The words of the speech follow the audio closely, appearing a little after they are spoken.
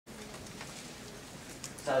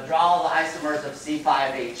So draw all the isomers of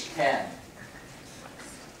C5H10.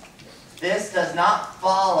 This does not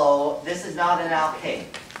follow, this is not an alkane.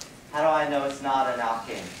 How do I know it's not an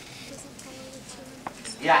alkane?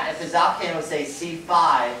 Yeah, if it's alkane, it would say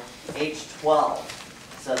C5H12.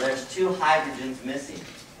 So there's 2 hydrogens missing.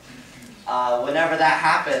 Whenever that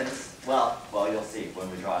happens, well, you'll see when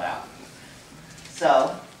we draw it out.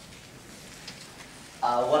 So,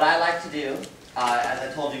 what I like to do, as I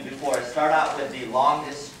told you before, is start out with the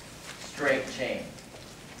longest straight chain.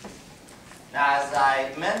 Now, as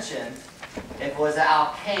I mentioned, if it was an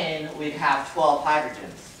alkane, we'd have 12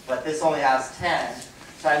 hydrogens. But this only has 10,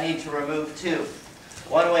 so I need to remove 2.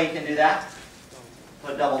 One way you can do that,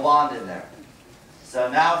 put a double bond in there. So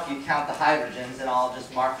now if you count the hydrogens, and I'll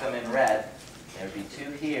just mark them in red, there'd be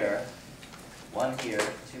 2 here, 1 here,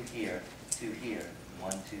 2 here, 2 here,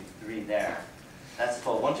 1, 2, 3 there. That's a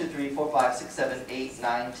total 1, 2, 3, 4, 5, 6, 7, 8,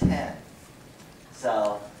 9, 10.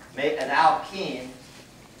 So an alkene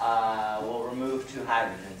will remove 2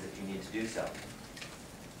 hydrogens if you need to do so.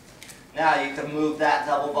 Now you can move that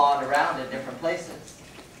double bond around in different places.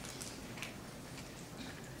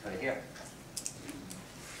 Put it here.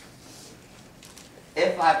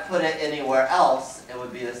 If I put it anywhere else, it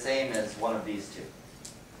would be the same as one of these 2.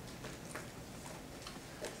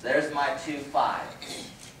 There's my 2, 5.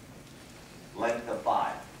 Length of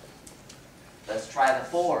 5. Let's try the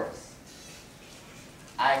 4s.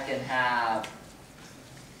 I can have,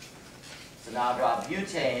 so now I'll draw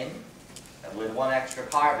butane with 1 extra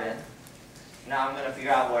carbon. Now I'm going to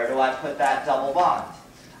figure out where do I put that double bond.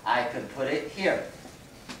 I could put it here.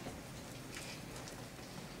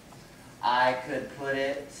 I could put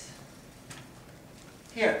it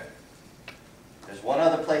here. There's one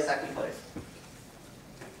other place I can put it.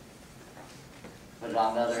 Put it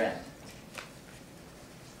on the other end.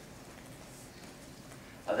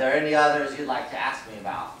 Are there any others you'd like to ask me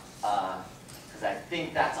about? Because I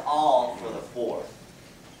think that's all for the 4.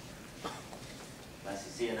 Unless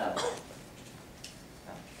you see another.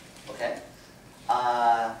 No? Okay.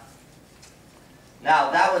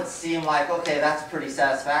 Now that would seem like, okay, that's pretty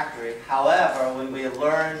satisfactory. However, when we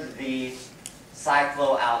learned the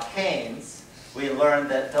cycloalkanes, we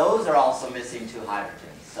learned that those are also missing 2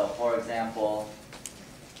 hydrogens. So for example,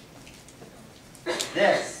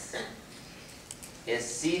 this is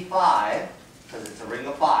C5, because it's a ring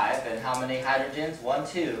of 5, and how many hydrogens? 1,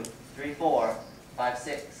 2, 3, 4, 5,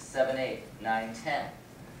 6, 7, 8, 9, 10.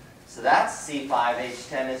 So that's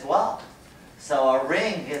C5H10 as well. So a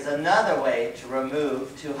ring is another way to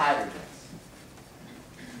remove 2 hydrogens.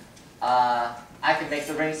 I can make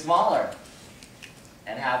the ring smaller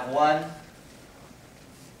and have 1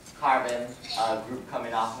 carbon group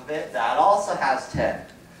coming off of it. That also has 10.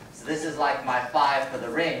 So this is like my 5 for the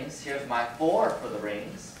rings. Here's my 4 for the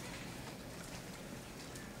rings.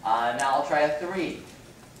 Now I'll try a 3.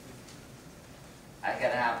 I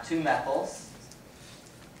can have 2 methyls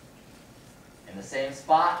in the same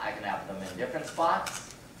spot. I can have them in different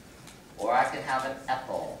spots. Or I can have an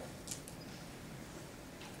ethyl.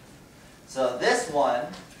 So this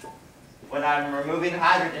one, when I'm removing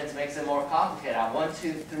hydrogens, makes it more complicated. I have 1,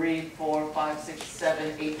 2, 3, 4, 5, 6,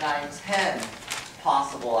 7, 8, 9, 10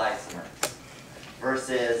 possible isomers.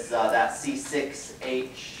 Versus that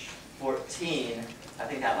C6H14, I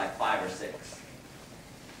think I had like 5 or 6.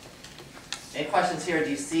 Any questions here? Do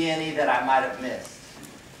you see any that I might have missed?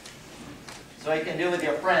 So what you can do with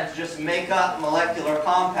your friends, just make up molecular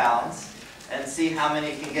compounds and see how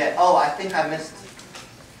many you can get. Oh, I think I missed.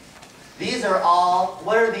 These are all,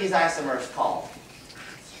 what are these isomers called?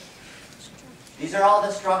 These are all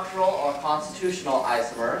the structural or constitutional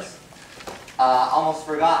isomers. Almost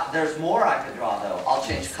forgot. There's more I could draw though. I'll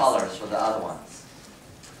change colors for the other ones.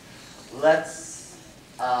 Let's,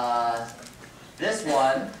 this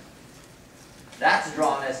one, that's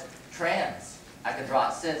drawn as trans. I could draw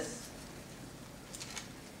it cis.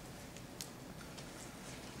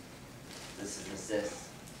 This is the cis.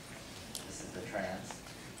 This is the trans.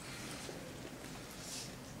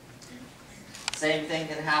 Same thing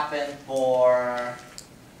can happen for,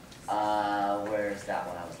 where's that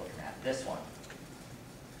one I was looking at? This one.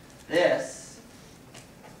 This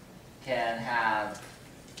can have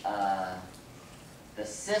the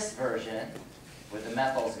cis version with the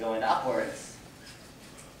methyls going upwards,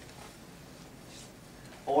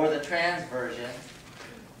 or the trans version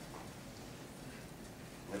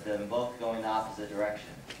with them both going the opposite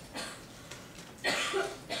direction.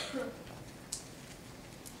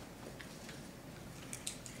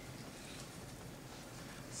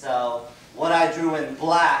 So what I drew in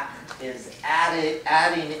black is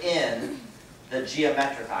adding in the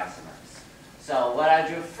geometric isomers. So what I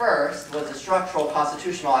drew first was the structural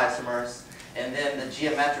constitutional isomers, and then the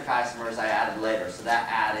geometric isomers I added later. So that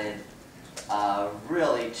added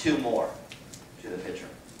really 2 more to the picture.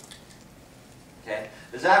 Okay?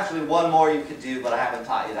 There's actually 1 more you could do, but I haven't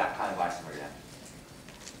taught you that kind of isomer yet.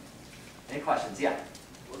 Any questions? Yeah?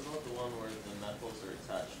 What about the one where the methyls are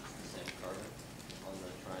attached to the same carbon on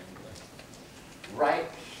the triangle? Right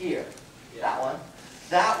here. Yeah. That one.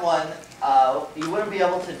 That one, you wouldn't be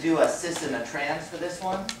able to do a cis and a trans for this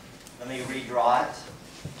one. Let me redraw it.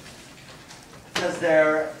 Because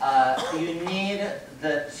you need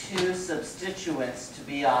the 2 substituents to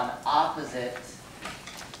be on opposite,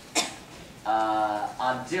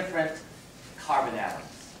 on different carbon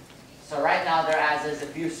atoms. So right now they're as is.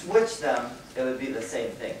 If you switch them, it would be the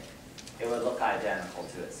same thing. It would look identical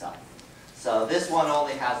to itself. So this one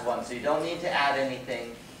only has 1, so you don't need to add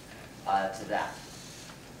anything to that.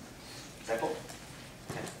 Is that cool?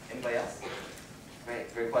 Okay. Anybody else?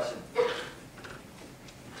 Great question.